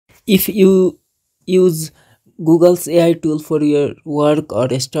If you use Google's AI tool for your work or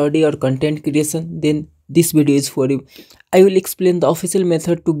study or content creation, then this video is for you. I will explain the official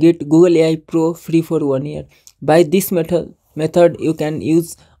method to get Google AI Pro free for 1 year. By this method you can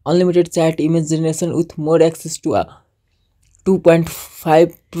use unlimited chat image generation with more access to a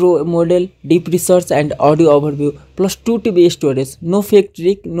 2.5 Pro model, deep research and audio overview, plus 2 TB storage. No fake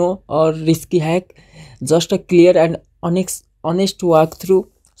trick, no or risky hack, just a clear and honest walkthrough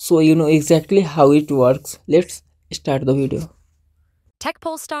so you know exactly how it works. Let's start the video.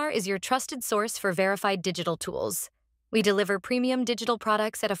 𝐂𝐭 is your trusted source for verified digital tools. We deliver premium digital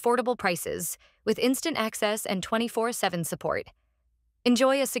products at affordable prices with instant access and 24/7 support.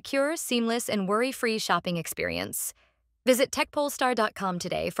 Enjoy a secure, seamless, and worry-free shopping experience. Visit 𝐂𝐭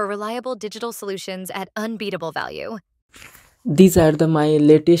today for reliable digital solutions at unbeatable value. These are my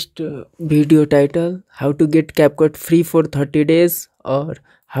latest video title: how to get CapCut free for 30 days, or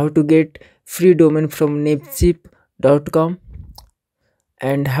how to get free domain from 𝐓𝐰𝐢𝐭𝐴.com,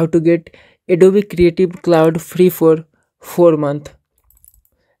 and how to get Adobe Creative Cloud free for 4 months,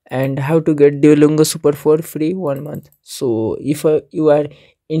 and how to get Duolingo Super for free 1 month. So if you are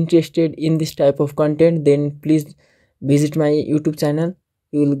interested in this type of content, then please visit my YouTube channel.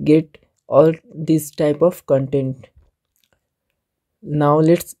 You will get all this type of content. Now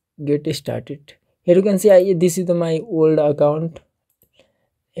let's get started. Here you can see this is my old account.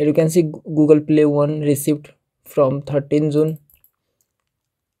 Here you can see Google Play 1 received from 13 June.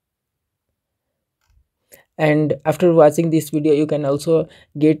 And after watching this video, you can also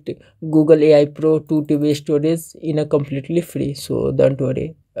get Google AI Pro 2 TB storage in a completely free, so don't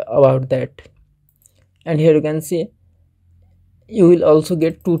worry about that. And here you can see you will also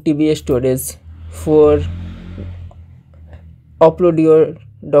get 2 TB storage for upload your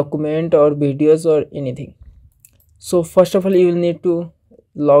document or videos or anything. So first of all, you will need to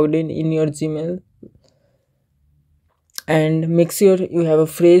log in your Gmail, and make sure you have a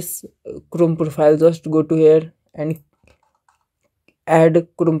fresh Chrome profile. Just go to here and add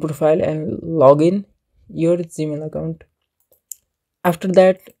Chrome profile and log in your Gmail account. After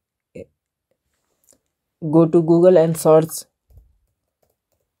that, go to Google and search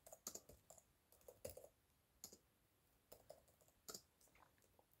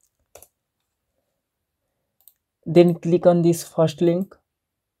then click on this first link.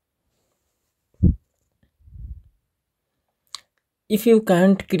 If you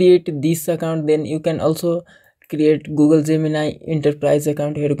can't create this account, then you can also create Google Gemini Enterprise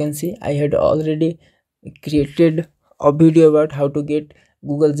account. Here you can see I had already created a video about how to get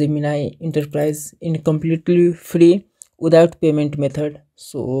Google Gemini Enterprise in completely free without payment method,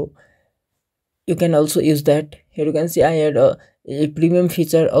 so you can also use that. Here you can see I had a premium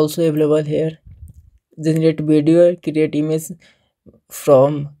feature also available here: generate video, create image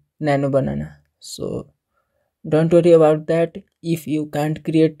from Nano Banana. So don't worry about that. If you can't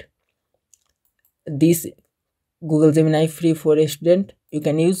create this Google Gemini free for a student, you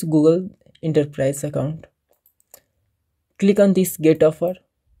can use Google Enterprise account. Click on this get offer.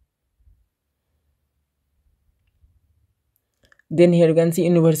 Then here you can see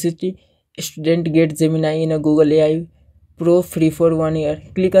university student get Gemini in a Google AI Pro free for 1 year.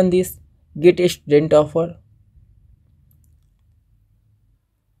 Click on this get a student offer.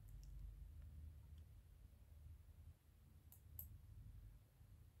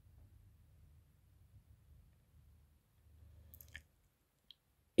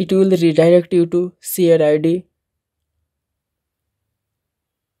 It will redirect you to share ID.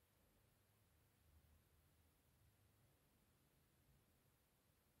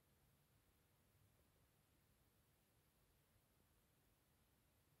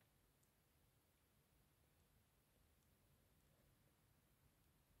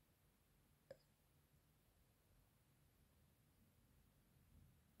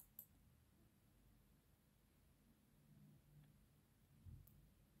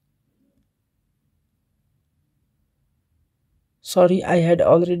 Sorry, I had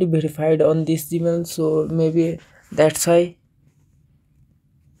already verified on this Gmail, so maybe that's why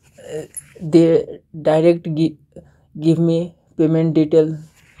they give me payment detail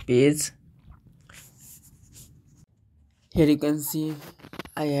page. Here you can see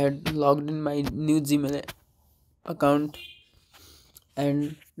I had logged in my new Gmail account,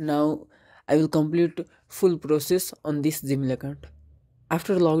 and now I will complete full process on this Gmail account.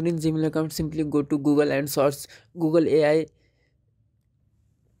 After logged in Gmail account, simply go to Google and search Google AI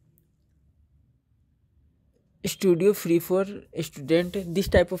Studio free for student. This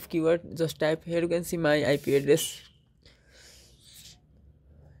type of keyword just type. Here you can see my IP address.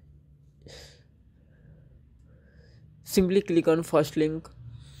 Simply click on first link.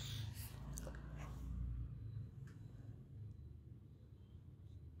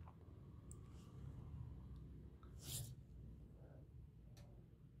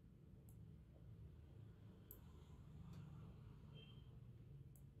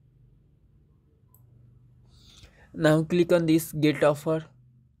 Now click on this get offer.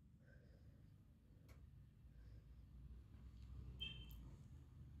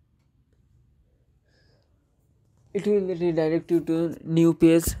 It will redirect you to new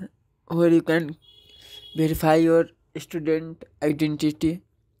page where you can verify your student identity.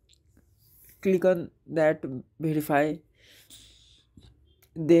 Click on that verify,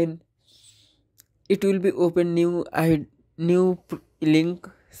 then it will be open new link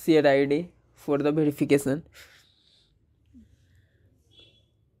share id for the verification.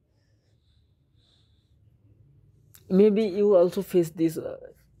 Maybe you also face this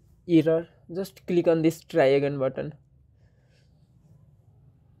error. Just click on this try again button.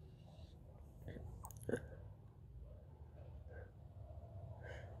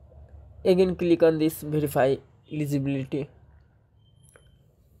 Again click on this verify eligibility.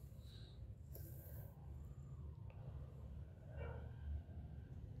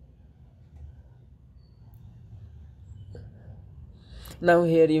 Now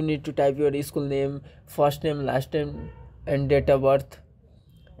here you need to type your school name, first name, last name, and date of birth,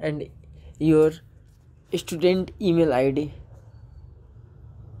 and your student email id.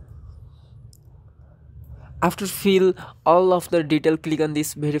 After fill all of the detail, click on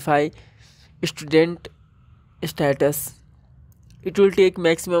this verify student status. It will take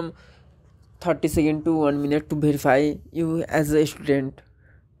maximum 30 seconds to 1 minute to verify you as a student,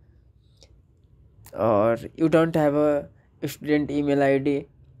 or you don't have a student email id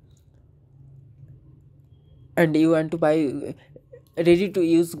and you want to buy ready to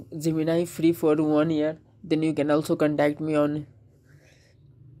use Gemini free for 1 year, then you can also contact me on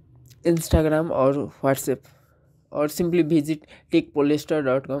Instagram or WhatsApp, or simply visit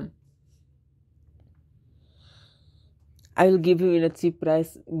techpolyester.com. I will give you in a cheap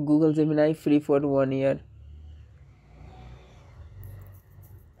price Google Gemini free for 1 year,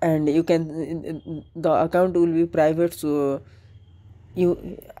 and you can the account will be private, so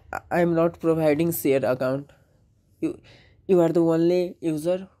you I am not providing share account. You are the only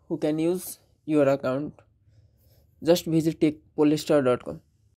user who can use your account. Just visit techpolyester.com.